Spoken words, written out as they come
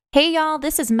Hey y'all,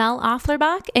 this is Mel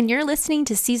Offlerbach, and you're listening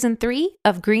to Season 3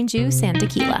 of Green Juice and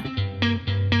Tequila.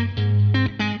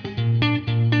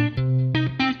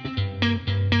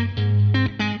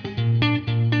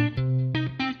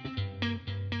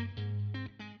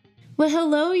 Well,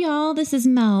 hello y'all, this is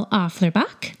Mel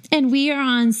Offlerbach, and we are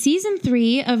on Season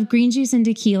 3 of Green Juice and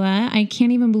Tequila. I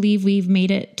can't even believe we've made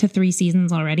it to 3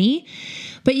 seasons already.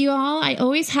 But you all, I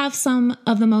always have some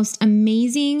of the most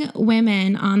amazing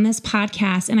women on this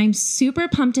podcast, and I'm super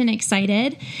pumped and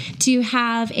excited to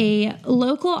have a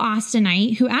local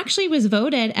Austinite who actually was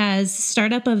voted as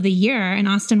Startup of the Year in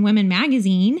Austin Women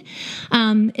Magazine,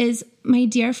 is my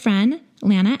dear friend,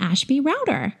 Lana Ashby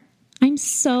Router. I'm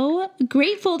so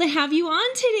grateful to have you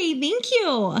on today. Thank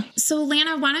you. So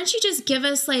Lana, why don't you just give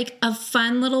us like a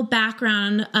fun little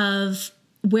background of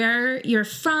where you're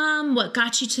from, what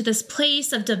got you to this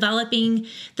place of developing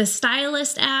the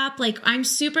Stylist app. Like, I'm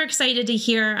super excited to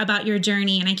hear about your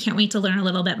journey, and I can't wait to learn a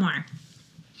little bit more.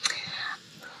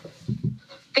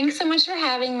 Thanks so much for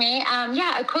having me.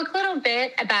 A quick little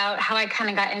bit about how I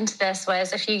kind of got into this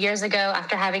was a few years ago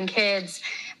after having kids,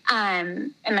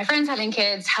 and my friends having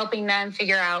kids, helping them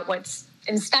figure out what's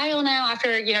in style now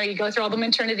after, you go through all the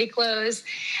maternity clothes,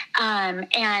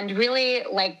 and really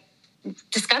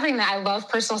discovering that I love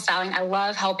personal styling. I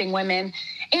love helping women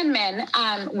and men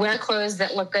wear clothes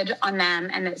that look good on them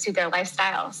and that suit their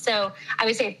lifestyle. So I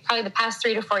would say probably the past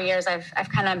 3 to 4 years, I've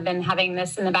kind of been having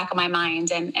this in the back of my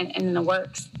mind and in the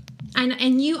works.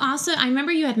 And you also, I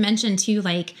remember you had mentioned too,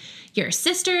 like your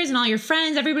sisters and all your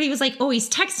friends, everybody was like always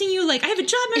texting you, like, I have a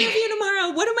job interview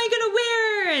tomorrow. What am I going to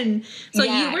wear? And so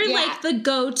you were like the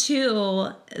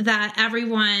go-to that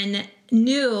everyone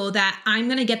knew that I'm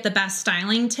going to get the best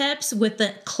styling tips with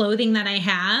the clothing that I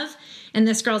have, and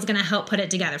this girl's going to help put it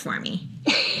together for me.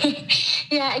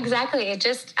 Yeah, exactly. It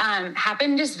just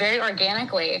happened just very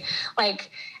organically. Like,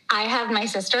 I have my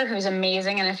sister who's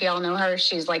amazing, and if you all know her,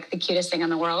 she's like the cutest thing in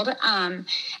the world.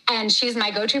 And she's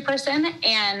my go-to person,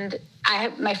 and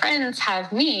my friends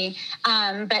have me,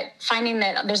 but finding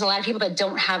that there's a lot of people that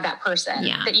don't have that person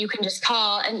that you can just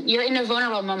call, and you're in a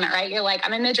vulnerable moment, right? You're like,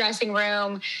 I'm in the dressing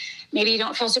room. Maybe you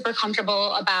don't feel super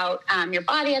comfortable about your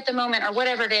body at the moment or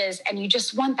whatever it is. And you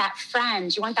just want that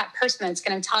friend. You want that person that's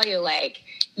going to tell you, like,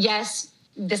 yes,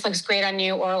 this looks great on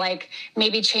you, or like,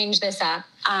 maybe change this up.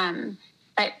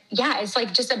 But yeah, it's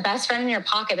like just a best friend in your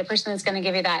pocket, the person that's going to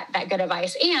give you that good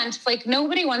advice. And like,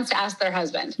 nobody wants to ask their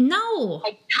husband. No.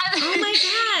 Like, oh my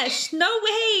gosh, no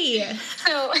way.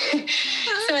 So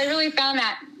I really found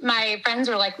that my friends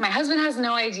were like, my husband has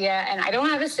no idea, and I don't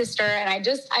have a sister, and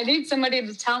I need somebody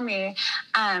to tell me,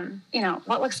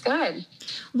 what looks good.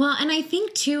 Well, and I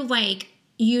think too, like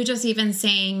you just even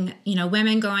saying,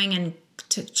 women going and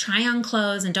to try on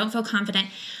clothes and don't feel confident.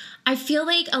 I feel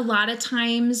like a lot of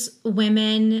times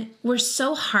women, we're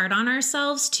so hard on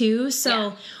ourselves too.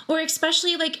 So, or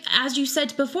especially like, as you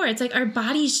said before, it's like our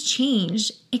bodies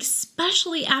change,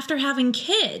 especially after having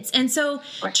kids. And so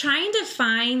trying to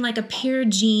find like a pair of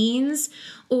jeans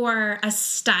or a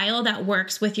style that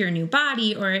works with your new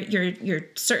body or your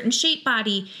certain shape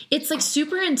body, it's like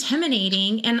super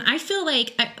intimidating. And I feel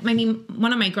like,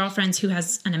 one of my girlfriends who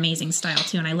has an amazing style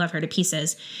too, and I love her to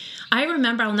pieces, I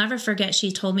remember, I'll never forget,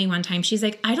 she told me one time, she's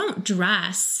like, I don't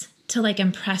dress to like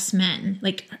impress men.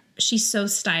 Like, she's so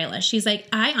stylish. She's like,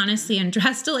 I honestly am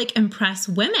dressed to like impress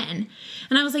women.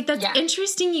 And I was like, that's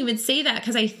interesting you would say that,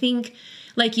 because I think,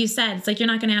 like you said, it's like, you're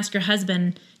not going to ask your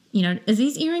husband, does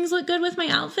these earrings look good with my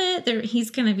outfit? He's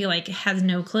going to be like, has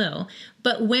no clue.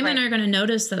 But women are going to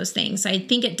notice those things. So I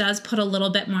think it does put a little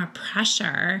bit more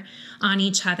pressure on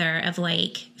each other of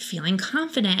like feeling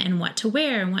confident in what to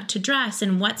wear and what to dress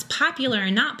and what's popular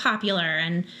and not popular.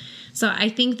 And so I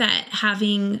think that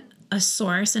having a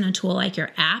source and a tool like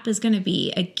your app is going to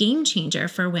be a game changer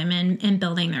for women and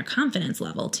building their confidence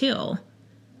level too.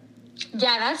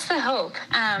 Yeah, that's the hope.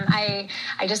 I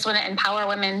just want to empower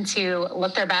women to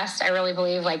look their best. I really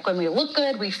believe like when we look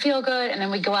good, we feel good, and then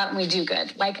we go out and we do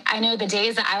good. Like, I know the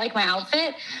days that I like my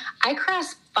outfit, I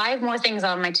cross 5 more things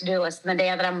on my to-do list than the day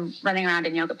that I'm running around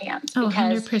in yoga pants. Oh,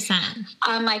 100%.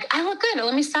 I'm like, I look good.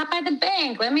 Let me stop by the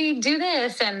bank. Let me do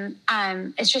this. And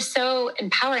it's just so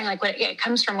empowering. Like, when it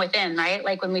comes from within, right?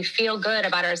 Like, when we feel good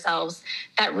about ourselves,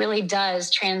 that really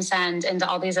does transcend into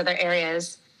all these other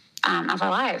areas of our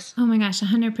lives. Oh my gosh,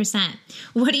 100%.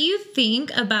 What do you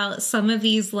think about some of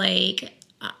these, like,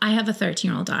 I have a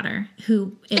 13-year-old daughter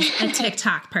who is a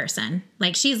TikTok person.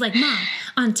 Like, she's like, Mom,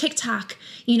 on TikTok,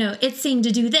 it's saying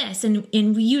to do this and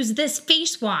we use this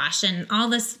face wash and all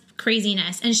this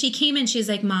craziness. And she came in, she's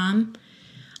like, Mom,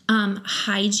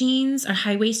 high jeans or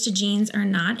high-waisted jeans are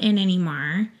not in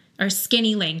anymore. or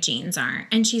skinny leg jeans are.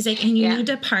 And she's like, and you need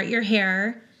to part your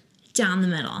hair down the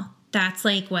middle. That's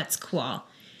like what's cool.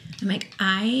 I'm like,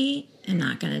 I am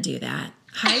not going to do that.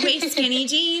 High waist skinny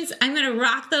jeans, I'm going to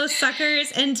rock those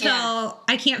suckers until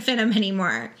I can't fit them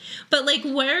anymore. But like,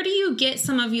 where do you get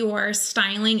some of your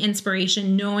styling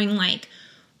inspiration, knowing like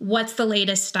what's the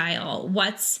latest style?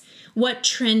 What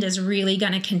trend is really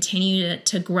going to continue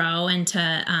to grow and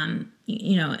to,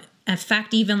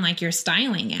 affect even like your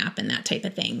styling app and that type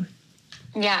of thing?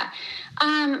 Yeah.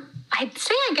 I'd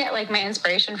say I get like my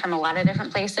inspiration from a lot of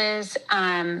different places,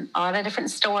 a lot of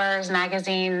different stores,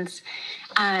 magazines,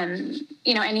 and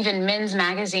even men's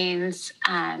magazines,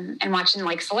 and watching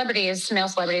like celebrities, male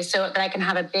celebrities, so that I can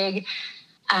have a big,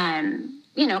 kind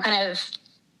of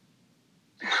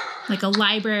like a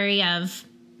library of.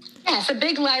 Yes, a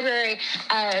big library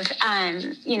of,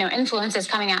 influences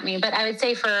coming at me. But I would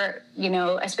say for,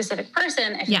 a specific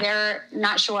person, if they're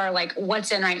not sure, like,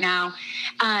 what's in right now,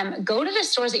 go to the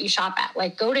stores that you shop at.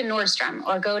 Like, go to Nordstrom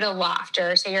or go to Loft,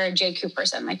 or say you're a J. Crew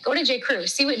person. Like, go to J. Crew.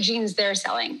 See what jeans they're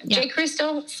selling. If J. Crew's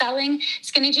still selling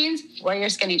skinny jeans, wear your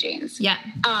skinny jeans. Yeah.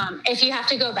 If you have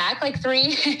to go back, like,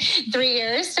 3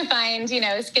 years to find,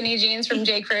 skinny jeans from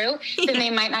J. Crew, then they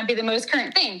might not be the most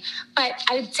current thing. But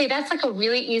I would say that's, like, a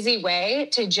really easy way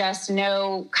to just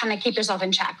know, kind of keep yourself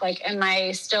in check. Like, am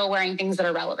I still wearing things that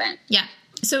are relevant? Yeah.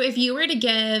 So if you were to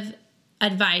give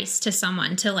advice to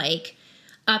someone to like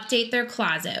update their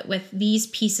closet with these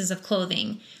pieces of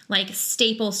clothing, like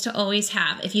staples to always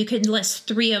have, if you could list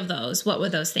 3 of those, what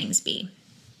would those things be?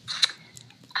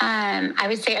 I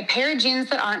would say a pair of jeans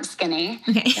that aren't skinny.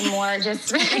 Okay. The more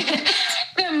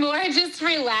just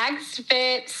relaxed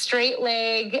fit, straight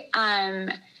leg.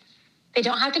 They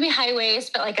don't have to be high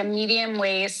waist, but like a medium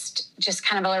waist, just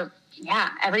kind of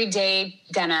everyday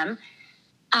denim.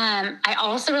 I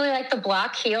also really like the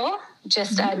block heel,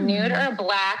 just a nude or a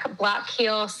block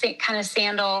heel, kind of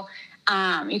sandal.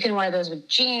 You can wear those with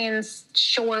jeans,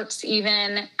 shorts,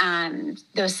 even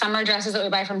those summer dresses that we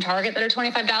buy from Target that are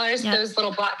 $25. Yep. Those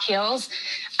little block heels,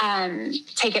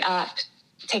 take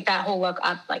that whole look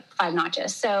up like 5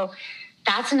 notches. So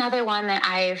that's another one that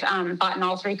I've bought in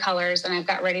all 3 colors, and I've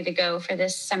got ready to go for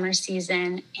this summer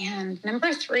season. And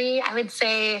number 3, I would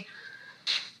say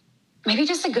maybe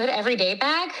just a good everyday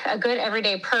bag, a good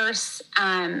everyday purse.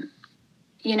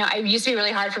 It used to be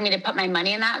really hard for me to put my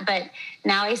money in that, but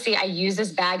now I see I use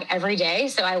this bag every day.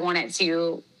 So I want it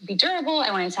to be durable. I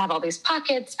want it to have all these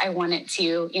pockets. I want it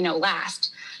to,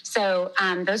 last. So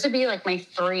those would be like my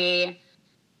 3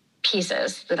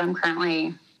 pieces that I'm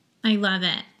currently. I love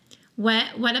it.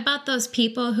 What about those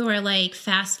people who are like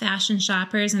fast fashion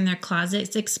shoppers and their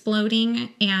closets exploding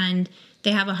and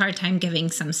they have a hard time giving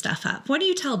some stuff up? What do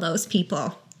you tell those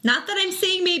people? Not that I'm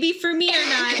saying maybe for me or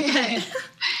not, but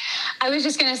I was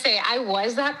just going to say I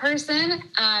was that person.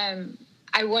 And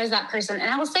I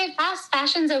will say fast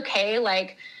fashion's okay.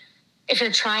 Like if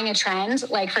you're trying a trend,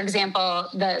 like for example,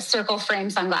 the circle frame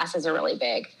sunglasses are really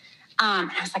big.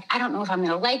 And I was like, I don't know if I'm going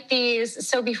to like these.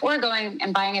 So before going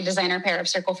and buying a designer pair of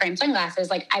circle frame sunglasses,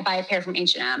 like I buy a pair from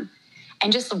H&M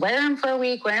and just wear them for a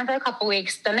week, wear them for a couple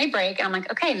weeks, then they break. And I'm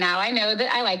like, okay, now I know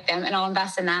that I like them and I'll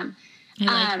invest in them. I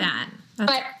like that.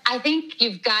 But I think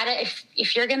you've got to,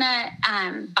 if you're going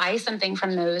to buy something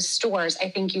from those stores, I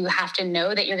think you have to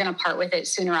know that you're going to part with it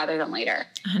sooner rather than later.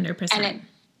 100%.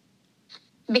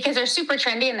 Because they're super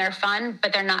trendy and they're fun,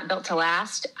 but they're not built to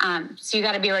last. So you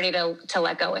got to be ready to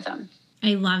let go with them.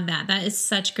 I love that. That is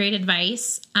such great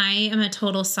advice. I am a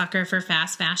total sucker for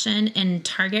fast fashion, and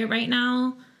Target right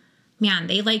now, man,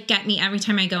 they like get me every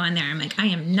time I go in there. I'm like, I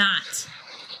am not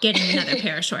getting another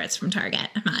pair of shorts from Target.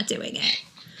 I'm not doing it.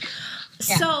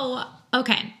 Yeah. So,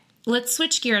 okay, let's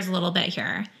switch gears a little bit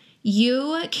here.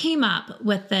 You came up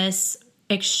with this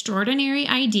extraordinary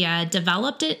idea,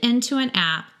 developed it into an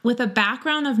app with a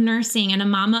background of nursing and a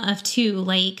mama of 2.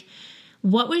 Like,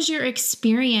 what was your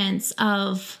experience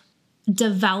of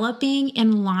developing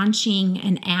and launching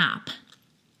an app?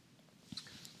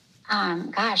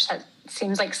 Gosh, that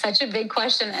seems like such a big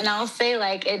question. And I'll say,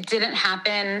 like, it didn't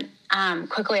happen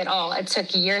quickly at all. It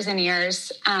took years and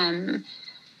years.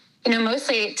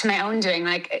 Mostly to my own doing.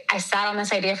 Like, I sat on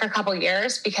this idea for a couple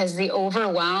years because the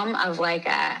overwhelm of like,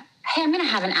 hey, I'm going to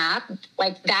have an app,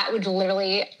 like that would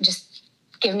literally just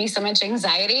give me so much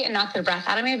anxiety and knock the breath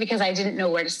out of me because I didn't know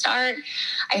where to start.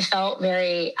 I felt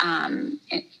very,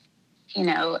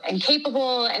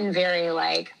 incapable and very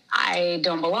like, I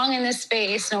don't belong in this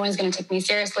space. No one's going to take me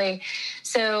seriously.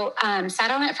 So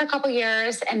sat on it for a couple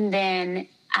years, and then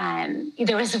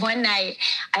there was one night,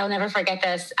 I'll never forget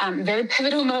this, very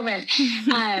pivotal moment.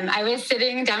 I was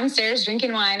sitting downstairs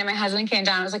drinking wine, and my husband came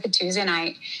down. It was like a Tuesday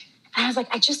night. And I was like,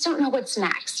 I just don't know what's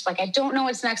next. Like, I don't know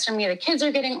what's next for me. The kids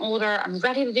are getting older. I'm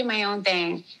ready to do my own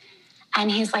thing.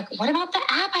 And he's like, what about the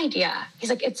app idea? He's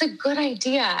like, it's a good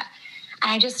idea.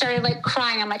 And I just started like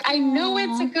crying. I'm like, I know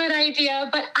it's a good idea,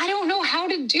 but I don't know how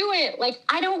to do it. Like,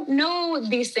 I don't know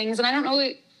these things, and I don't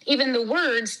know even the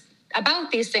words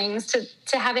about these things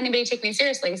to have anybody take me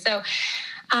seriously. So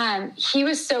he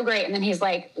was so great. And then he's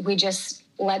like,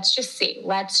 let's just see.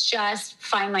 Let's just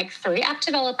find like 3 app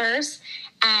developers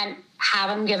and have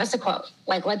them give us a quote.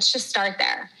 Like, let's just start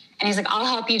there. And he's like, I'll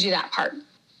help you do that part.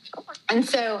 And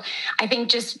so I think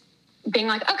just being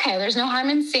like, okay, there's no harm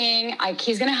in seeing, like,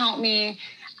 he's going to help me.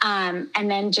 And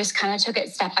then just kind of took it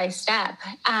step by step.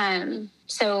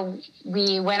 So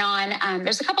we went on,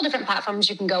 there's a couple different platforms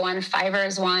you can go on. Fiverr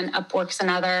is one, Upwork's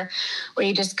another, where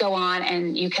you just go on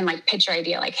and you can like pitch your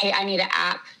idea. Like, hey, I need an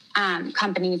app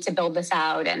company to build this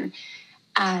out. And,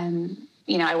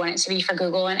 I want it to be for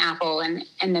Google and Apple. And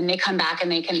then they come back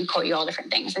and they can quote you all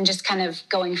different things, and just kind of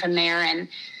going from there and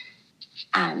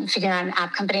figure out an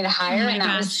app company to hire. And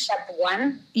that was step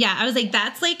 1. Yeah. I was like,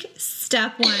 that's like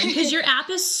step 1, because your app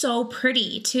is so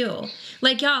pretty too.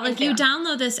 Like, y'all, if you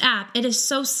download this app, it is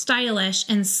so stylish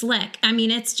and slick. I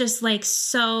mean, it's just like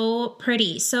so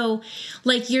pretty. So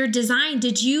like your design,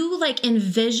 did you like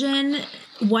envision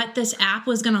what this app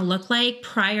was going to look like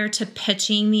prior to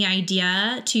pitching the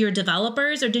idea to your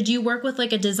developers? Or did you work with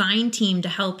like a design team to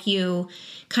help you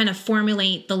kind of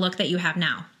formulate the look that you have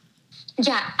now?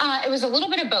 Yeah, it was a little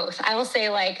bit of both. I will say,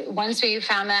 like, once we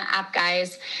found the app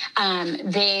guys,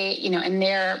 they, in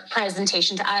their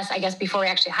presentation to us, I guess before we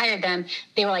actually hired them,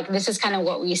 they were like, this is kind of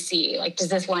what we see. Like, does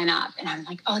this line up? And I'm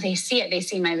like, oh, they see it. They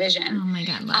see my vision. Oh my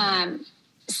God.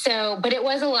 So, but it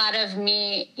was a lot of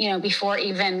me, before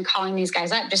even calling these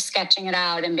guys up, just sketching it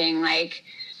out and being like,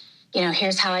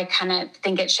 here's how I kind of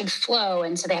think it should flow.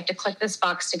 And so they have to click this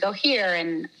box to go here,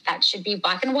 and that should be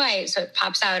black and white, so it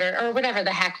pops out or whatever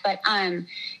the heck. But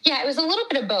it was a little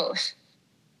bit of both.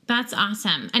 That's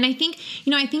awesome. And I think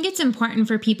it's important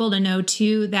for people to know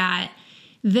too that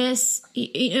this,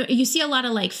 you see a lot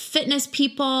of like fitness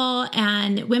people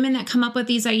and women that come up with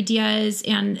these ideas,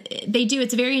 and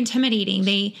it's very intimidating.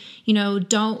 They,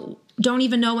 don't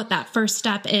even know what that first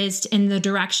step is in the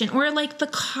direction, or like the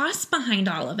cost behind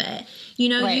all of it.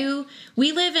 Right.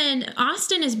 We live in,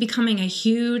 Austin is becoming a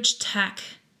huge tech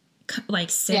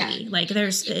like city. Yeah. Like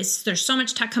there's so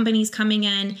much tech companies coming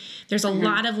in. There's a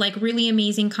lot of like really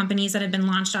amazing companies that have been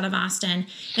launched out of Austin.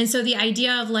 And so the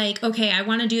idea of like, okay, I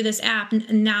want to do this app,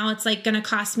 and now it's like going to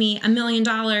cost me $1 million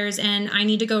and I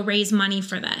need to go raise money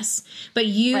for this. But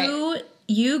you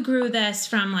grew this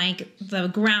from like the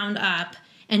ground up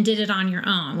and did it on your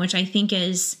own, which I think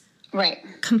is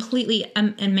completely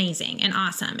amazing and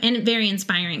awesome and very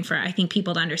inspiring for, I think,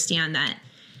 people to understand that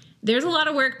there's a lot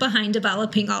of work behind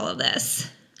developing all of this.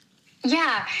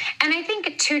 Yeah. And I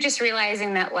think too, just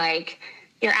realizing that like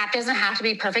your app doesn't have to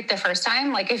be perfect the first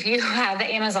time. Like if you have the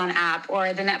Amazon app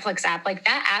or the Netflix app, like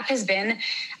that app has been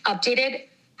updated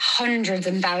hundreds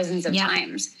and thousands of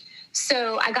times.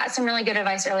 So I got some really good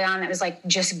advice early on that was like,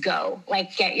 just go,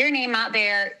 like get your name out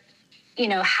there,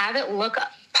 have it look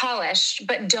polished,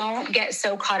 but don't get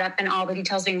so caught up in all the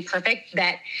details being perfect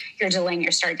that you're delaying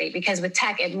your start date, because with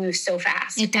tech, it moves so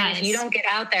fast. It does. And if you don't get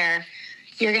out there,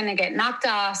 you're going to get knocked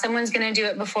off. Someone's going to do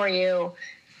it before you.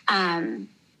 And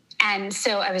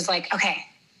so I was like, okay.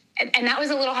 And that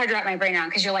was a little hard to wrap my brain around,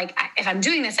 because you're like, if I'm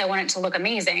doing this, I want it to look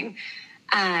amazing.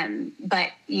 But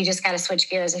you just got to switch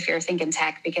gears if you're thinking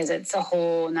tech, because it's a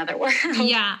whole nother world.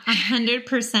 Yeah,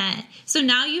 100%. So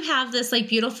now you have this like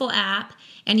beautiful app,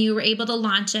 and you were able to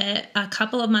launch it a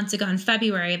couple of months ago in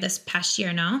February of this past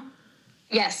year, no?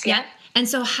 Yes. Yep. And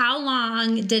so how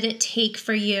long did it take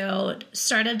for you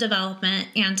start of development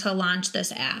and to launch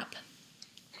this app?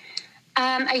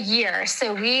 A year.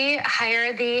 So we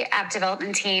hired the app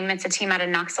development team. It's a team out of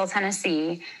Knoxville,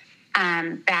 Tennessee,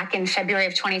 back in February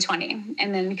of 2020.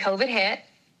 And then COVID hit,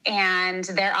 and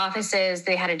their offices,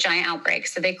 they had a giant outbreak.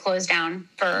 So they closed down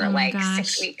for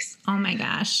 6 weeks. Oh my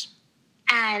gosh.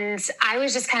 And I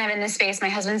was just kind of in this space. My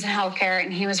husband's in healthcare,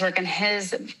 and he was working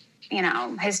his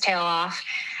tail off.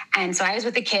 And so I was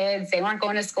with the kids. They weren't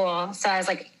going to school. So I was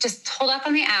like, just hold off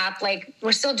on the app. Like,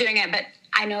 we're still doing it, but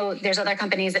I know there's other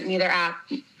companies that need their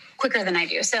app quicker than I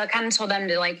do. So I kind of told them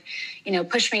to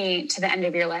push me to the end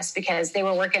of your list, because they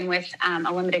were working with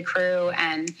a limited crew,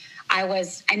 and I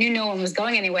knew no one was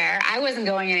going anywhere. I wasn't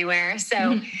going anywhere.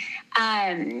 So,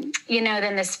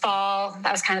 then this fall,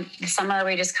 that was kind of the summer,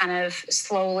 we just kind of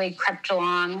slowly crept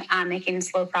along, making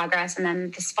slow progress. And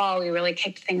then this fall, we really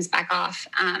kicked things back off.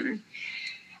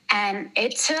 And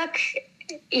it took,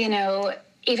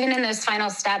 even in those final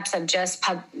steps of just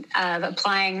of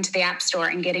applying to the App Store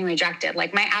and getting rejected,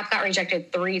 like my app got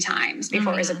rejected 3 times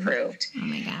before it was approved. Oh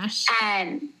my gosh.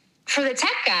 And for the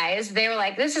tech guys, they were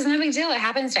like, this is no big deal. It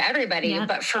happens to everybody. Yep.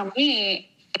 But for me,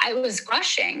 I was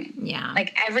rushing. Yeah.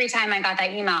 Like every time I got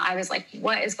that email, I was like,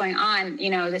 what is going on? You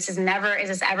know, is this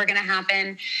ever going to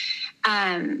happen?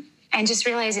 And just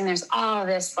realizing there's all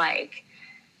this like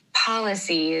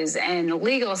policies and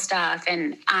legal stuff.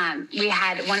 And we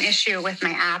had one issue with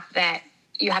my app that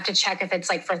you have to check if it's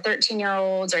like for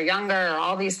 13-year-olds or younger or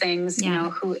all these things, you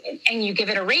know, and you give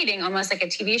it a rating almost like a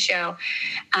TV show.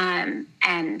 And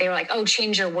they were like, oh,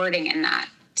 change your wording in that.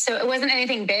 So it wasn't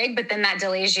anything big, but then that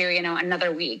delays you, you know,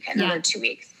 another week, another 2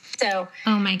 weeks. So,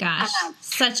 oh my gosh,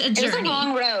 such a journey. It was a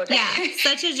long road. Yeah,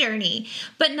 such a journey.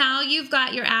 But now you've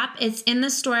got your app. It's in the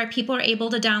store. People are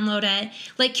able to download it.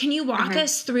 Like, can you walk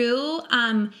us through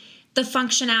the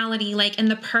functionality, like, and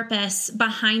the purpose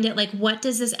behind it? Like, what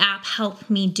does this app help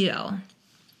me do?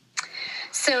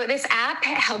 So this app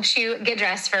helps you get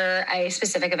dressed for a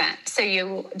specific event. So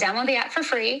you download the app for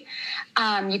free.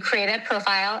 You create a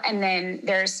profile, and then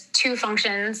there's 2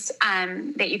 functions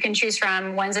that you can choose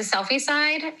from. One's a selfie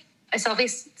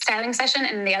styling session,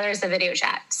 and the other is the video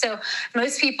chat. So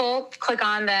most people click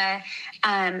on the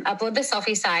upload the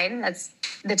selfie side. That's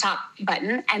the top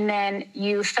button. And then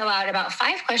you fill out about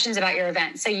 5 questions about your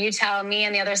event. So you tell me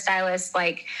and the other stylist,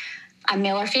 like, I'm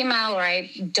male or female, or I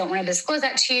don't want to disclose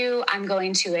that to you. I'm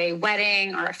going to a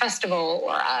wedding or a festival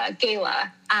or a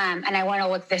gala, and I want to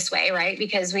look this way, right?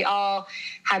 Because we all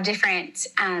have different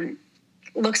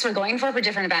looks we're going for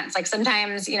different events. Like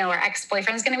sometimes, you know, our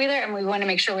ex-boyfriend's going to be there and we want to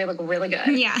make sure we look really good.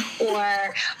 Yeah.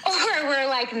 Or we're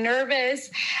like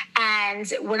nervous and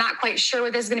we're not quite sure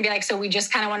what this is going to be like. So we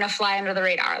just kind of want to fly under the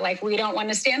radar. Like we don't want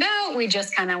to stand out. We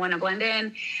just kind of want to blend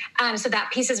in. So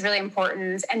that piece is really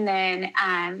important. And then,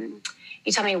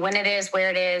 you tell me when it is,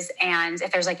 where it is, and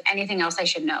if there's like anything else I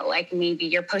should know, like maybe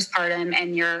you're postpartum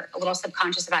and you're a little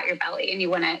subconscious about your belly and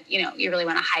you want to, you know, you really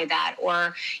want to hide that,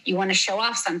 or you want to show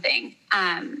off something.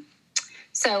 And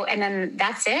then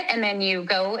that's it. And then you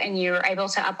go and you're able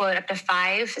to upload up to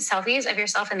 5 selfies of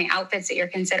yourself in the outfits that you're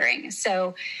considering.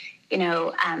 So, you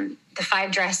know, the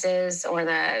 5 dresses or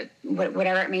the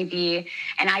whatever it may be.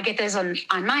 And I get those on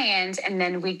my end. And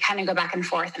then we kind of go back and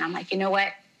forth. And I'm like, you know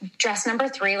what? Dress number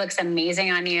 3 looks amazing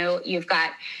on you. You've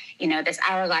got, you know, this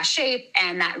hourglass shape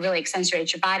and that really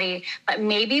accentuates your body. But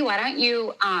maybe why don't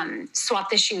you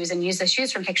swap the shoes and use the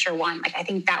shoes from picture 1? Like, I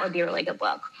think that would be a really good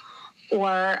look.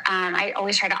 Or I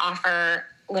always try to offer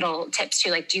little tips too.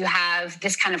 Like, do you have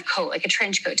this kind of coat, like a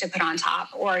trench coat to put on top?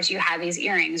 Or do you have these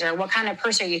earrings? Or what kind of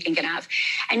purse are you thinking of?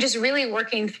 And just really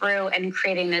working through and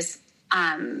creating this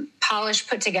polished,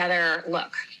 put together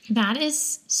look. That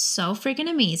is so freaking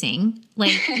amazing.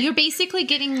 Like you're basically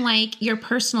getting like your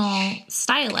personal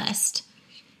stylist,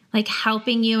 like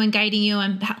helping you and guiding you,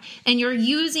 and you're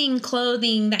using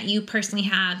clothing that you personally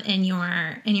have in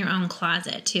your own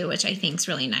closet too, which I think is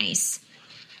really nice.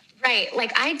 Right.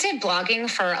 Like I did blogging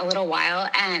for a little while,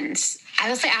 and I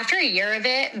would say after a year of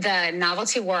it, the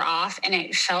novelty wore off and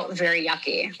it felt very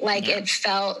yucky. Like it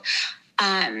felt,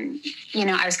 you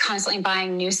know, I was constantly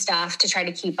buying new stuff to try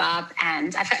to keep up.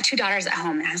 And I've got 2 daughters at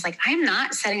home, and I was like, I'm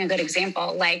not setting a good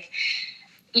example. Like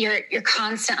you're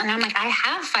constant. And I'm like, I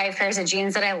have 5 pairs of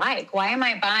jeans that I like. Why am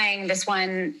I buying this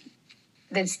one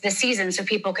that's the season so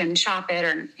people can shop it?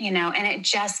 Or, you know, and it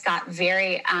just got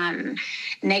very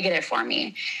negative for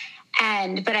me.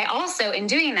 But I also, in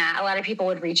doing that, a lot of people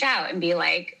would reach out and be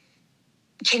like,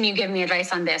 can you give me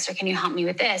advice on this? Or can you help me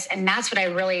with this? And that's what I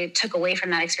really took away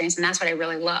from that experience. And that's what I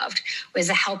really loved, was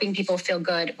helping people feel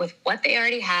good with what they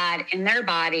already had in their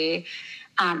body,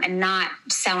 and not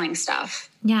selling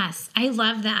stuff. Yes, I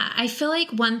love that. I feel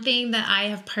like one thing that I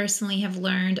have personally have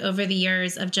learned over the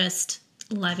years of just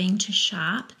loving to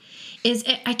shop is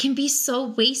I can be so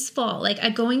wasteful.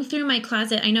 Like going through my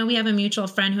closet, I know we have a mutual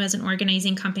friend who has an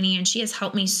organizing company, and she has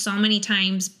helped me so many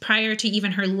times prior to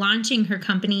even her launching her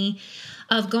company,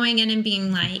 of going in and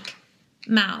being like,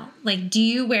 Mal, like, do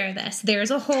you wear this?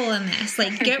 There's a hole in this.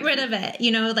 Like, get rid of it.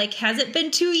 You know, like, has it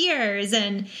been 2 years?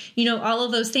 And, you know, all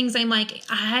of those things. I'm like,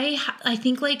 I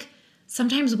think like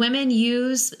sometimes women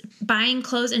use buying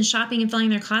clothes and shopping and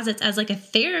filling their closets as like a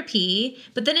therapy,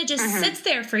 but then it just sits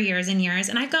there for years and years.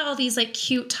 And I've got all these like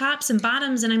cute tops and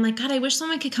bottoms, and I'm like, God, I wish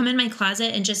someone could come in my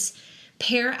closet and just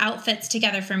pair outfits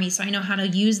together for me so I know how to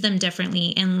use them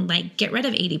differently and like get rid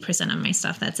of 80% of my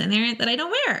stuff that's in there that I don't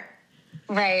wear.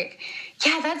 Right.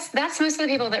 Yeah, that's most of the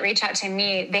people that reach out to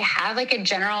me. They have like a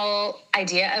general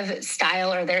idea of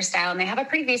style or their style, and they have a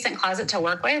pretty decent closet to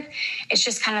work with. It's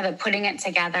just kind of the putting it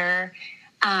together.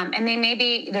 and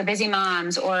they're busy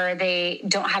moms, or they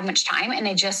don't have much time and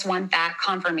they just want that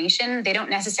confirmation. They don't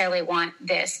necessarily want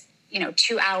this,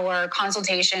 2-hour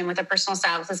consultation with a personal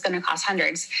stylist that's going to cost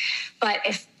hundreds. But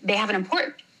if they have an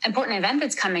important event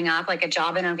that's coming up, like a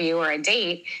job interview or a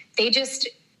date,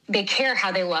 they care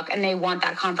how they look, and they want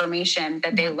that confirmation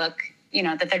that they look,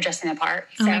 that they're dressing the part.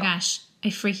 Oh my gosh. I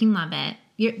freaking love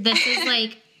it. This is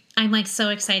like, I'm like so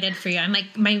excited for you. I'm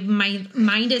like, my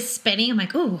mind is spinning. I'm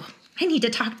like, oh, I need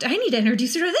to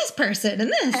introduce her to this person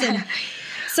and this. And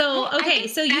so, okay.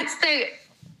 So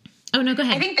oh no, go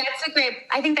ahead. I think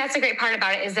that's a great part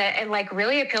about it, is that it like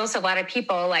really appeals to a lot of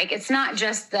people. Like, it's not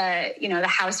just the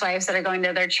housewives that are going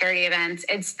to their charity events.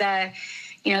 It's the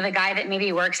guy that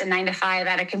maybe works a 9 to 5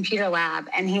 at a computer lab,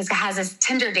 and he has this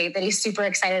Tinder date that he's super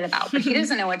excited about, but he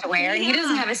doesn't know what to wear, and he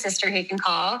doesn't have a sister he can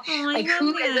call.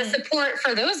 Who is the support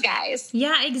for those guys?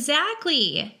 Yeah,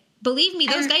 exactly. Believe me,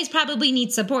 those guys probably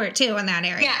need support too in that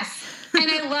area. Yes. And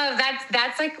I love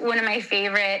that's like one of my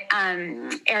favorite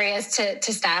areas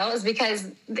to style, is because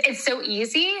it's so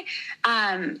easy.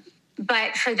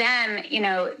 But for them,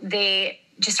 they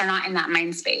just are not in that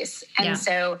mind space. And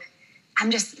so I'm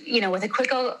just, with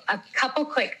a couple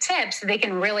quick tips, they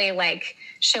can really like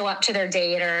show up to their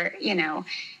date, or,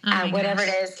 whatever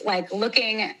it is, like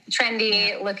looking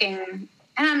trendy, looking,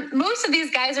 most of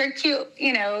these guys are cute,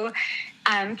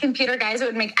 computer guys that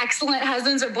would make excellent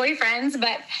husbands or boyfriends,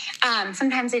 but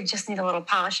sometimes they just need a little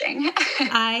polishing.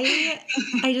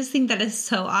 I just think that is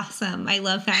so awesome. I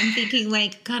love that. I'm thinking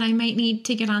like, God, I might need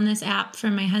to get on this app for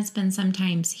my husband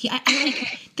sometimes.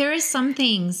 There is some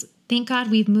things, thank God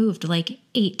we've moved like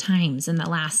 8 times in the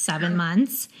last 7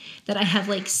 months, that I have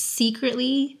like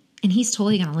secretly, and he's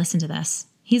totally going to listen to this.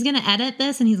 He's going to edit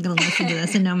this and he's going to listen to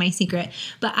this and know my secret.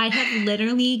 But I have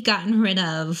literally gotten rid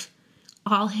of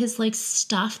all his like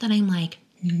stuff that I'm like,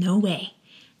 no way.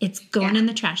 It's going in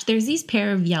the trash. There's these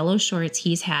pair of yellow shorts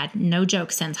he's had, no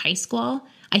joke, since high school.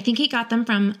 I think he got them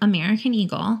from American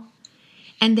Eagle.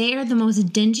 And they are the most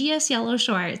dingiest yellow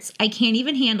shorts. I can't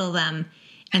even handle them.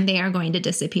 And they are going to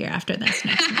disappear after this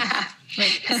next month.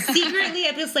 Like, secretly,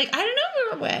 I'm just like, I don't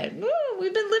know where we're at.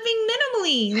 We've been living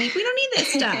minimally. Like, we don't need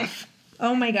this stuff.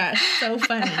 Oh my gosh, so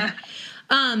funny.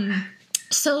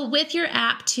 So with your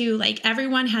app too, like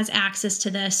everyone has access to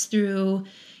this through,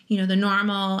 the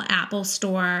normal Apple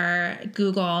Store,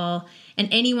 Google, and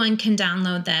anyone can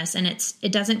download this, and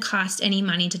it doesn't cost any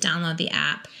money to download the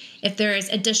app. If there is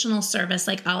additional service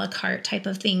like a la carte type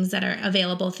of things that are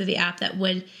available through the app that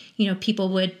would, people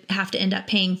would have to end up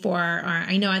paying for, or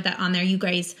I know that on there you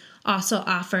guys also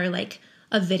offer like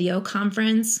a video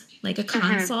conference, like a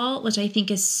consult, which I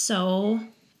think is so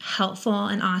helpful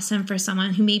and awesome for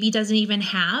someone who maybe doesn't even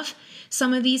have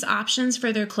some of these options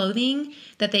for their clothing,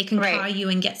 that they can call you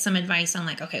and get some advice on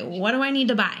like, okay, what do I need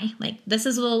to buy? Like, this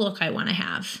is the look I want to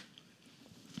have.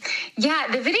 Yeah,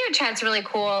 the video chat's really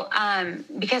cool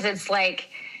because it's like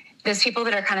those people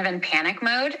that are kind of in panic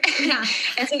mode. Yeah.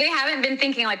 And so they haven't been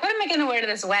thinking like, what am I going to wear to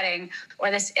this wedding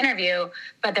or this interview?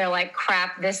 But they're like,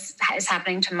 crap, this is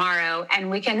happening tomorrow. And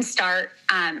we can start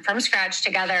from scratch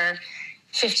together,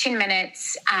 15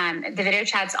 minutes. The video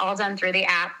chat's all done through the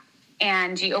app.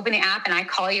 And you open the app and I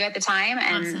call you at the time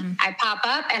and awesome. I pop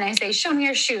up and I say, show me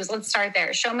your shoes. Let's start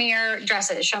there. Show me your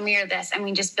dresses. Show me your this. And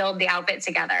we just build the outfit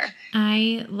together.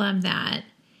 I love that.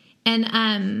 And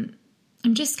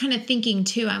I'm just kind of thinking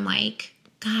too, I'm like,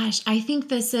 gosh, I think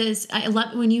this is, I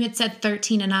love when you had said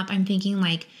 13 and up, I'm thinking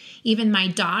like even my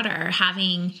daughter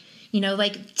having,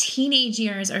 like teenage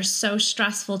years are so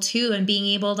stressful too. And being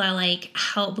able to like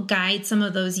help guide some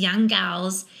of those young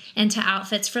gals into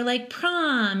outfits for like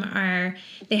prom, or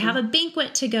they have a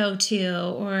banquet to go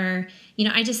to, or,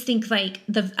 I just think like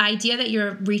the idea that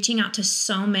you're reaching out to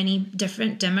so many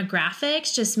different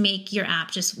demographics just make your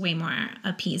app just way more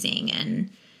appeasing and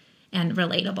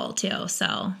relatable too.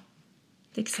 So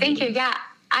it's exciting. Thank you. Yeah.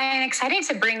 I'm excited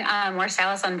to bring more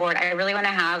stylists on board. I really want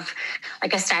to have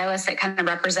like a stylist that kind of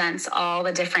represents all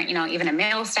the different, even a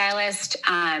male stylist,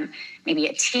 maybe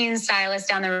a teen stylist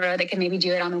down the road that can maybe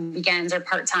do it on the weekends or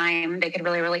part-time. They could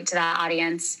really relate to that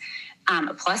audience.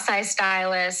 A plus size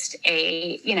stylist,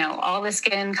 all the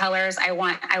skin colors. I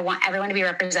want everyone to be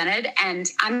represented.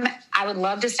 And I would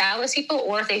love to style those people,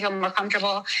 or if they feel more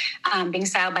comfortable being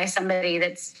styled by somebody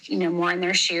that's, more in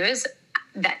their shoes,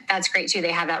 that's great too.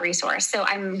 They have that resource. So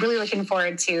I'm really looking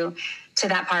forward to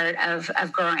that part of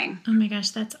growing. Oh my gosh,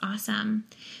 that's awesome.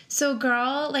 So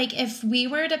girl, like if you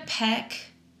were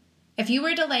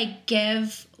to like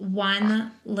give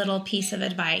one little piece of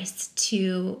advice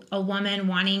to a woman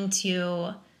wanting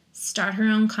to start her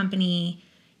own company,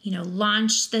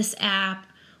 launch this app,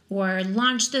 or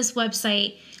launch this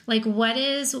website, like what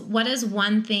is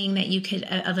one thing that you could,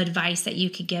 of advice that you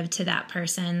could give to that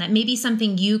person, that maybe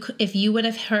something if you would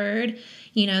have heard,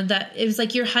 you know, that it was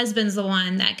like your husband's the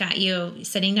one that got you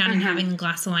sitting down and having a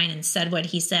glass of wine and said what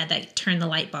he said that turned the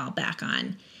light bulb back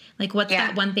on. Like what's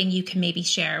that one thing you can maybe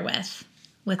share with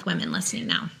women listening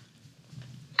now?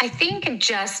 I think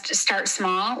just start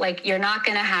small. Like you're not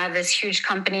going to have this huge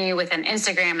company with an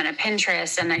Instagram and a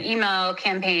Pinterest and an email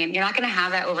campaign. You're not going to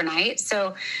have that overnight.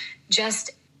 So just,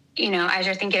 you know, as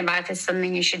you're thinking about if it's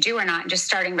something you should do or not, just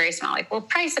starting very small, like, well,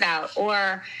 price it out,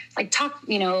 or like talk,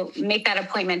 you know, make that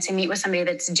appointment to meet with somebody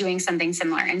that's doing something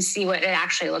similar and see what it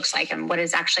actually looks like and what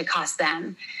it's actually cost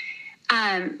them.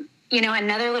 You know,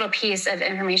 another little piece of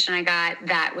information I got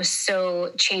that was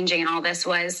so changing in all this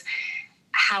was,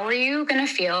 how are you going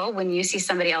to feel when you see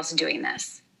somebody else doing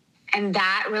this? And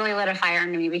that really lit a fire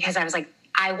under me, because I was like,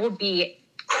 I will be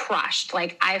crushed.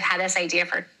 Like I've had this idea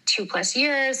for 2+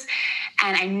 years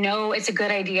and I know it's a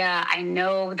good idea. I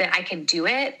know that I could do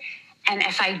it. And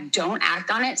if I don't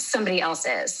act on it, somebody else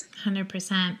is.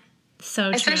 100%. So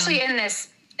true. Especially in this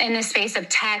space of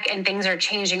tech, and things are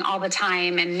changing all the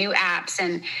time, and new apps,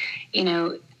 and, you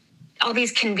know, all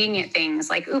these convenient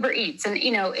things like Uber Eats, and,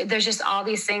 you know, there's just all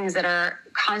these things that are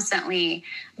constantly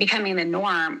becoming the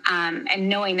norm. And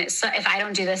knowing that if I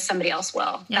don't do this, somebody else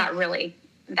will. Yep.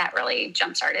 That really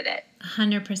jump-started it.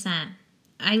 100%.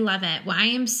 I love it. Well, I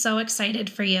am so excited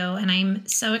for you, and I'm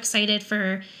so excited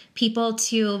for people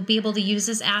to be able to use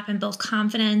this app and build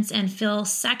confidence and feel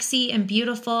sexy and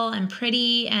beautiful and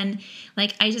pretty. And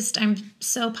like, I'm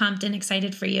so pumped and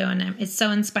excited for you. And it's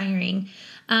so inspiring.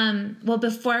 Well,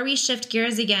 before we shift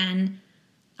gears again,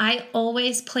 I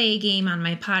always play a game on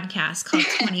my podcast called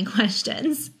 20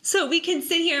 Questions. So we can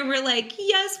sit here and we're like,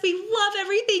 yes, we love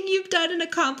everything you've done and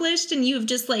accomplished. And you've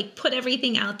just like put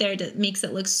everything out there that makes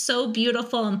it look so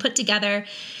beautiful and put together.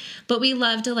 But we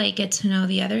love to like get to know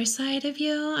the other side of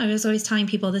you. I was always telling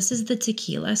people this is the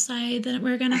tequila side that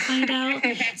we're going to find out.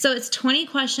 So it's 20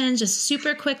 questions, just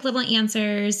super quick little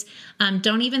answers.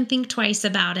 Don't even think twice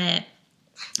about it.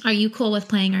 Are you cool with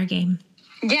playing our game?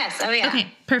 Yes. Oh, yeah. Okay,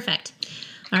 perfect.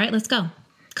 All right, let's go.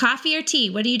 Coffee or tea?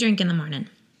 What do you drink in the morning?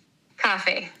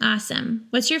 Coffee. Awesome.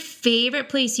 What's your favorite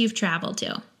place you've traveled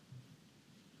to?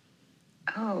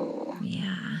 Oh.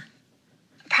 Yeah.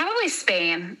 Probably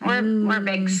Spain. We're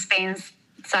big Spain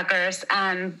suckers.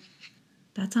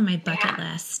 That's on my bucket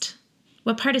list.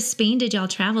 What part of Spain did y'all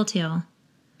travel to?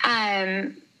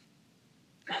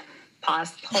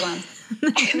 Pause. Hold on.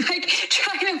 I'm like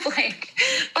trying to blank.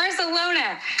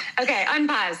 Barcelona. Okay,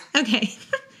 unpause. Okay.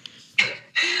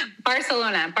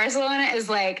 Barcelona. Barcelona is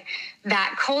like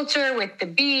that culture with the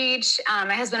beach.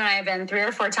 My husband and I have been 3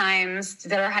 or 4 times,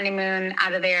 did our honeymoon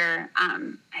out of there.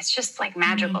 It's just like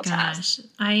magical to us.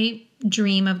 I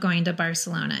dream of going to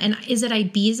Barcelona. And is it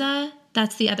Ibiza?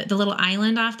 That's the little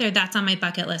island off there. That's on my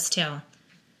bucket list too.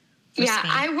 Yeah,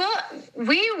 Spain. I will.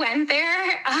 We went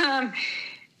there.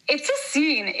 It's a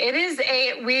scene.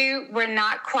 We were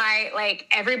not quite like,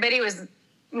 everybody was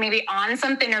maybe on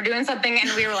something or doing something, and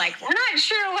we were like, we're not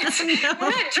sure we're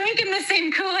not drinking the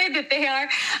same Kool-Aid that they are.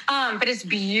 But it's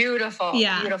beautiful.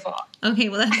 Yeah. Beautiful. Okay,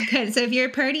 well, that's good. So if you're a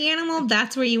party animal,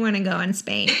 that's where you want to go in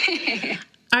Spain.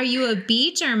 Are you a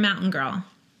beach or a mountain girl?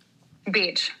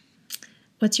 Beach.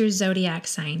 What's your zodiac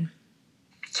sign?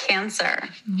 Cancer.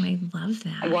 Oh, I love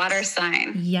that. Water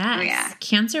sign. Yes. Oh, yeah.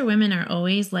 Cancer women are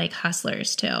always like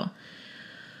hustlers too.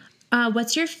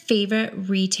 What's your favorite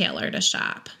retailer to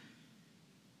shop?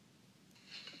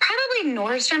 Probably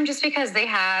Nordstrom, just because they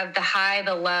have the high,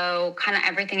 the low, kind of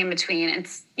everything in between.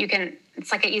 It's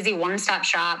like an easy one-stop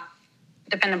shop,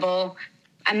 dependable,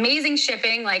 amazing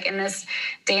shipping. Like in this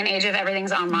day and age of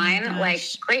everything's online, like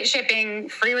great shipping,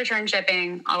 free return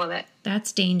shipping, all of it.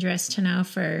 That's dangerous to know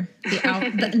for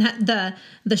the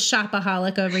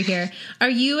shopaholic over here. Are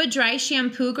you a dry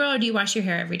shampoo girl, or do you wash your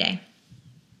hair every day?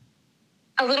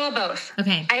 A little of both.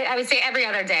 Okay. I would say every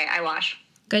other day I wash.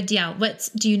 Good deal.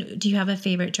 Do you have a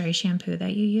favorite dry shampoo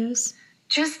that you use?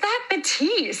 Just that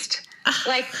Batiste.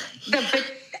 Like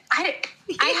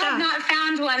I have not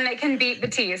found one that can beat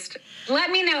Batiste.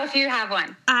 Let me know if you have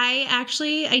one.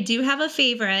 I do have a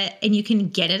favorite, and you can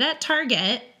get it at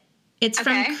Target. It's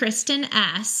from Kristen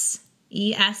S.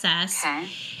 ESS. Okay.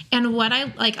 And what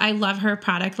I love her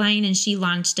product line, and she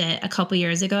launched it a couple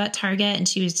years ago at Target, and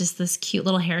she was just this cute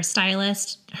little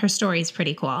hairstylist. Her story is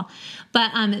pretty cool.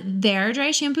 But their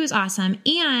dry shampoo is awesome.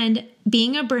 And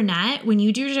being a brunette, when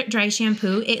you do dry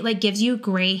shampoo, it like gives you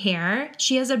gray hair.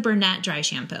 She has a brunette dry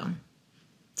shampoo.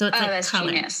 So it's like that's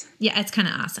color. Genius. Yeah, it's kind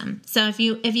of awesome. So if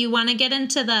you want to get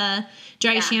into the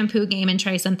dry shampoo game and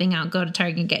try something out, go to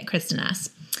Target and get Kristen S.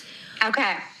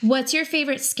 Okay. What's your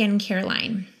favorite skincare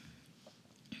line?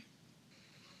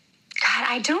 God,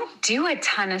 I don't do a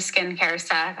ton of skincare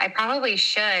stuff. I probably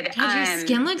should. God, your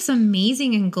skin looks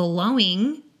amazing and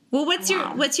glowing. Well, what's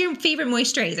Wow. your favorite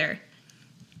moisturizer?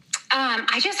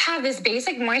 I just have this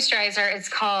basic moisturizer. It's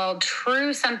called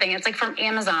True something. It's like from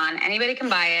Amazon. Anybody can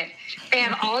buy it. They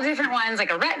have all different ones,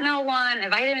 like a retinol one, a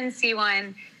vitamin C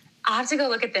one. I'll have to go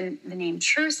look at the name,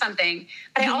 True something.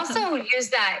 But I also use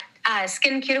that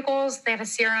Skin Cuticles. They have a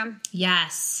serum,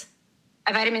 Yes.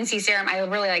 a vitamin C serum. I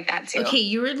really like that too. Okay,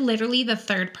 you were literally the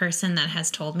third person that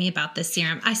has told me about this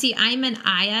serum. I'm an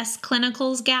IS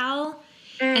Clinicals gal,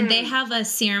 and they have a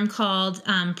serum called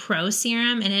Pro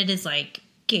Serum, and it is like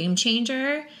game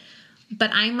changer.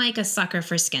 But I'm like a sucker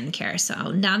for skincare,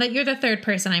 so now that you're the third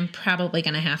person, I'm probably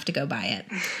gonna have to go buy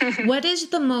it. What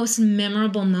is the most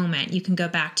memorable moment you can go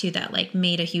back to that like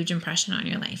made a huge impression on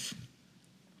your life?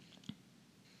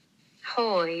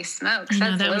 Holy smokes,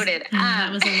 that's loaded.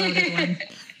 That was a loaded one.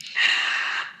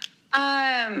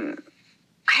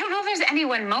 I don't know if there's any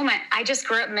one moment. I just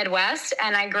grew up Midwest,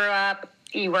 and I grew up,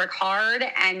 you work hard,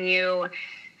 and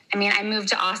I moved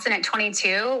to Austin at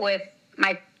 22 with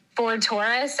my Ford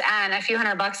Taurus and a few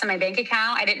 $100 in my bank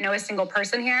account. I didn't know a single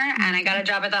person here, and I got a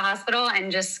job at the hospital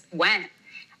and just went.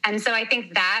 And so I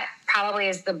think that probably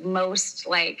is the most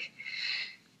like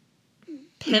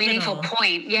Pivotal. meaningful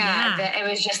point. Yeah. That it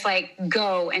was just like,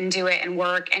 go and do it and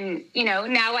work. And,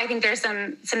 now I think there's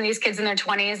some of these kids in their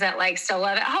 20s that like still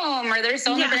live at home, or they're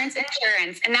still on their parents'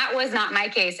 insurance. And that was not my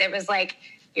case. It was like,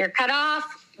 you're cut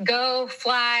off, go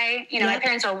fly. My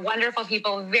parents are wonderful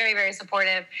people, very, very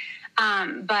supportive.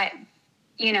 But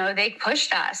they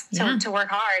pushed us to work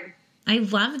hard. I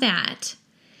love that.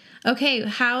 Okay.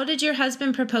 How did your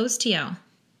husband propose to you?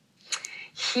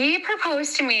 He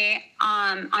proposed to me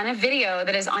on a video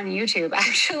that is on YouTube,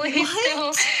 actually.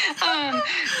 What? So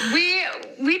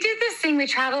we did this thing. We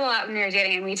travel a lot when we were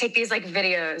dating, and we take these like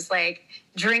videos, like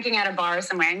drinking at a bar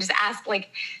somewhere, and just ask like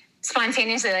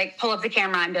spontaneously, like pull up the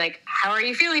camera and be like, "How are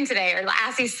you feeling today?" Or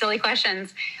ask these silly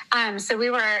questions. So we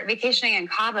were vacationing in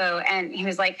Cabo, and he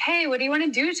was like, "Hey, what do you want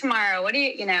to do tomorrow? What do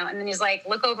you?" And then he's like,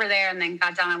 "Look over there," and then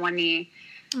got down on one knee.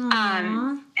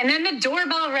 And then the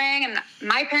doorbell rang, and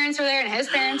my parents were there and his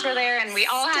parents were there, and we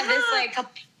all had this like I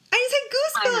just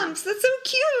had goosebumps. That's so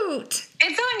cute.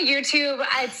 It's on YouTube.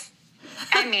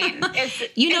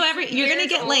 You're gonna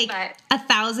get like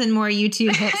 1,000 more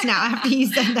YouTube hits now after you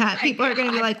said that. People are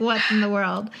gonna be like, what in the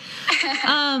world?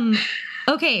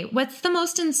 Okay, what's the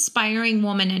most inspiring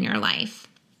woman in your life?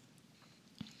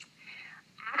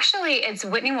 Actually, it's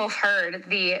Whitney Wolfe Herd,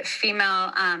 the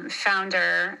female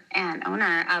founder and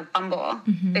owner of Bumble,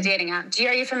 the dating app.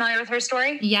 Are you familiar with her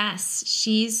story? Yes,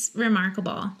 she's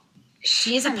remarkable.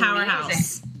 She's a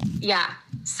powerhouse. Yeah.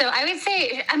 So I would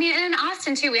say, and in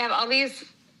Austin too, we have all these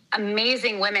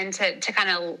amazing women to kind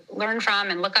of learn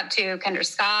from and look up to. Kendra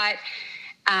Scott.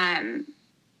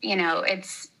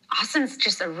 Austin's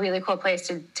just a really cool place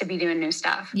to be doing new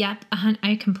stuff. Yep,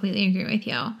 I completely agree with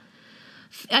you.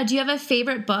 Do you have a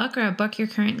favorite book or a book you're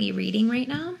currently reading right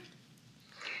now?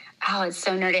 Oh, it's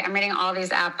so nerdy. I'm reading all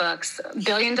these app books. $1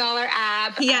 Billion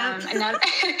App. Yeah.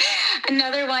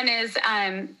 Another one is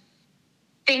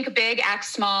Think Big, Act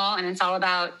Small. And it's all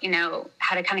about,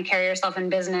 how to kind of carry yourself in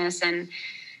business and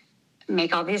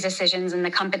make all these decisions in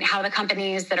the company, how the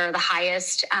companies that are the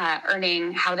highest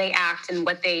earning, how they act and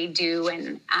what they do.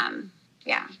 And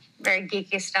very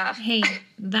geeky stuff. Hey,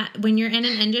 that when you're in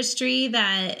an industry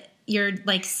that you're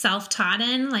like self-taught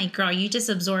in, like, girl, you just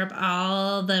absorb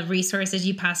all the resources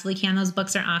you possibly can. Those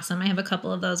books are awesome. I have a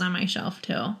couple of those on my shelf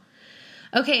too.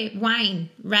 Okay, wine.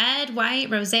 Red, white,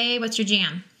 rosé. What's your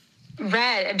jam?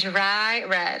 Red, a dry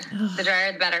red. Ugh. The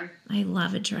drier, the better. I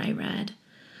love a dry red.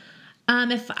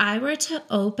 If I were to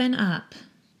open up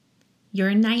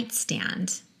your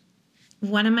nightstand,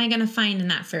 what am I going to find in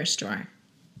that first drawer?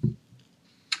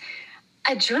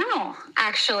 A journal,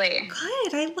 actually.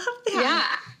 Good. I love that. Yeah.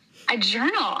 A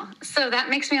journal. So that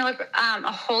makes me look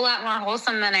a whole lot more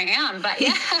wholesome than I am. But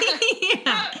yeah.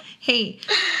 Yeah. Hey,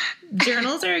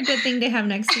 journals are a good thing to have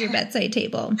next to your bedside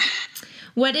table.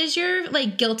 What is your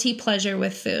like guilty pleasure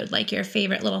with food? Like your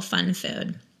favorite little fun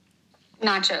food?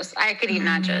 Nachos. I could eat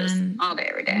nachos all day,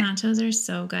 every day. Nachos are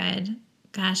so good.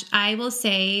 Gosh, I will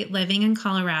say living in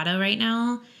Colorado right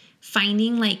now,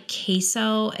 finding like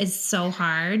queso is so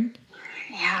hard.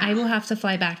 Yeah. I will have to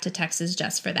fly back to Texas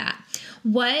just for that.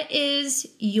 What is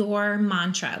your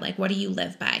mantra? Like, what do you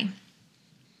live by?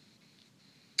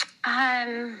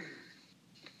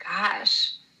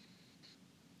 Gosh.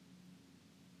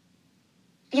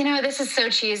 This is so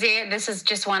cheesy. This is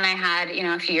just one I had,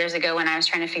 a few years ago when I was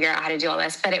trying to figure out how to do all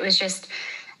this. But it was just,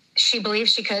 she believed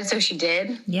she could, so she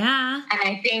did. Yeah. And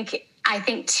I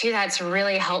think too, that's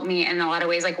really helped me in a lot of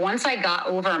ways. Like once I got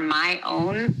over my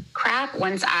own crap,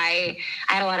 once I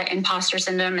had a lot of imposter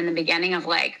syndrome in the beginning of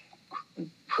like,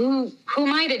 who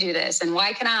am I to do this? And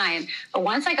why can I? But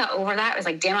once I got over that, it was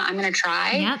like, damn it, I'm going to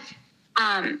try.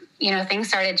 Yep. Things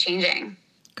started changing.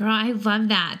 Girl, I love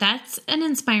that. That's an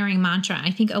inspiring mantra.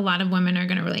 I think a lot of women are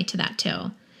going to relate to that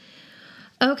too.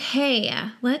 Okay,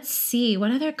 let's see.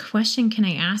 What other question can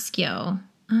I ask you?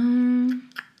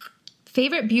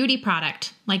 Favorite beauty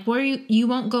product? Like where you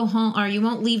won't go home or you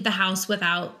won't leave the house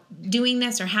without doing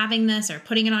this or having this or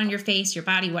putting it on your face, your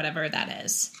body, whatever that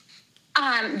is.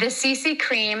 The CC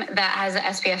cream that has a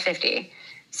SPF 50.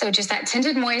 So just that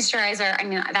tinted moisturizer. I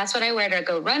mean, that's what I wear to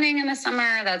go running in the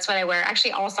summer. That's what I wear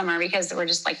actually all summer because we're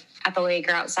just like at the lake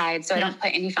or outside. So I don't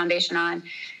put any foundation on.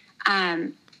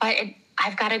 But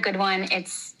I've got a good one. I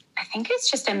think it's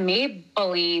just a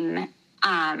Maybelline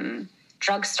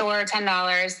drugstore,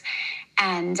 $10.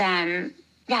 And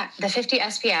the 50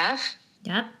 SPF.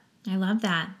 Yep. I love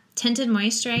that. Tinted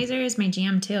moisturizer is my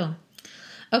jam too.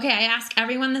 Okay. I ask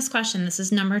everyone this question. This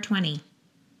is number 20.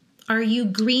 Are you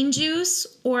green juice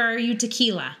or are you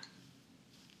tequila?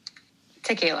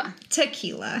 Tequila.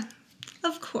 Tequila.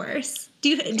 Of course. Do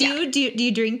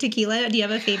you drink tequila? Do you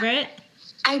have a favorite?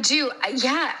 I do.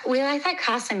 Yeah. We like that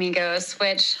Casamigos,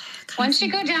 which once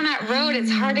you go down that road,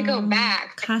 it's hard to go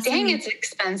back. Dang, it's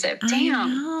expensive. Damn.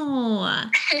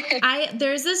 I know.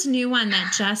 There's this new one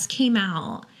that just came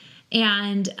out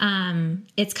and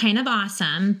it's kind of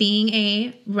awesome. Being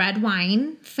a red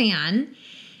wine fan,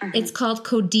 it's called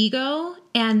Código,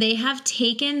 and they have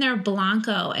taken their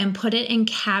Blanco and put it in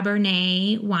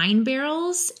Cabernet wine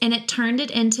barrels, and it turned it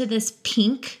into this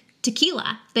pink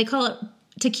tequila. They call it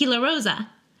Tequila Rosa.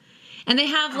 And they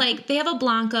have they have a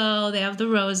Blanco, they have the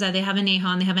Rosa, they have Añejo,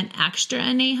 and they have an extra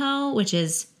Añejo, which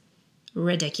is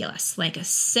ridiculous. Like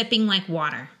sipping like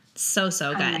water. So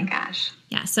good. Oh my gosh.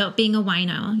 Yeah, so being a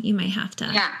wino, you might have to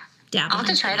dabble. I'll have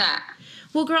to try that.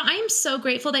 Well, girl, I am so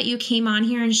grateful that you came on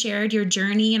here and shared your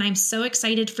journey, and I'm so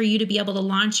excited for you to be able to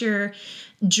launch your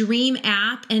dream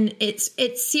app. And it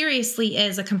seriously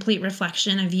is a complete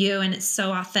reflection of you, and it's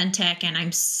so authentic, and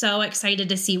I'm so excited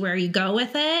to see where you go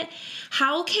with it.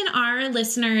 How can our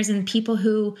listeners and people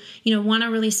who, want to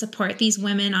really support these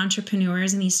women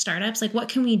entrepreneurs and these startups, like what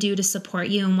can we do to support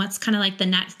you, and what's kind of like the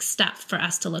next step for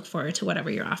us to look forward to whatever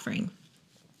you're offering?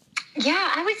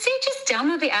 Yeah, I would say just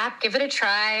download the app, give it a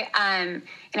try.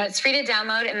 It's free to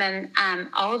download. And then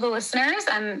all of the listeners,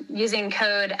 I'm using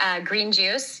code Green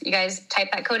Juice. You guys type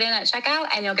that code in at checkout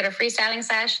and you'll get a free styling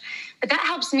sesh. But that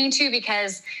helps me too,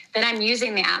 because then I'm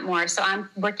using the app more. So I'm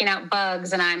working out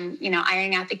bugs and I'm,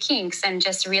 ironing out the kinks and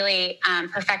just really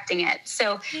perfecting it.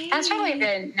 So that's probably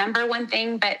the number one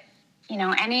thing. But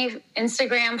any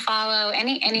Instagram follow,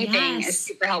 anything is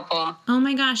super helpful. Oh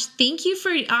my gosh. Thank you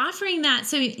for offering that.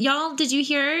 So y'all, did you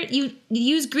hear it? You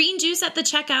use Green Juice at the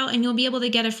checkout and you'll be able to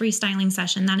get a free styling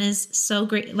session. That is so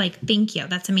great. Thank you.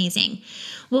 That's amazing.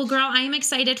 Well, girl, I am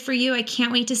excited for you. I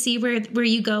can't wait to see where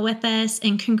you go with this,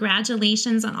 and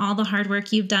congratulations on all the hard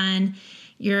work you've done.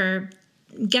 You're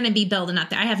going to be building up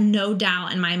there. I have no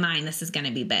doubt in my mind this is going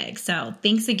to be big. So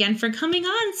thanks again for coming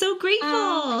on. So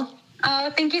grateful.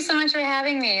 Oh, thank you so much for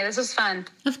having me. This was fun.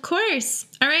 Of course.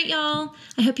 All right, y'all.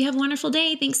 I hope you have a wonderful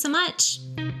day. Thanks so much.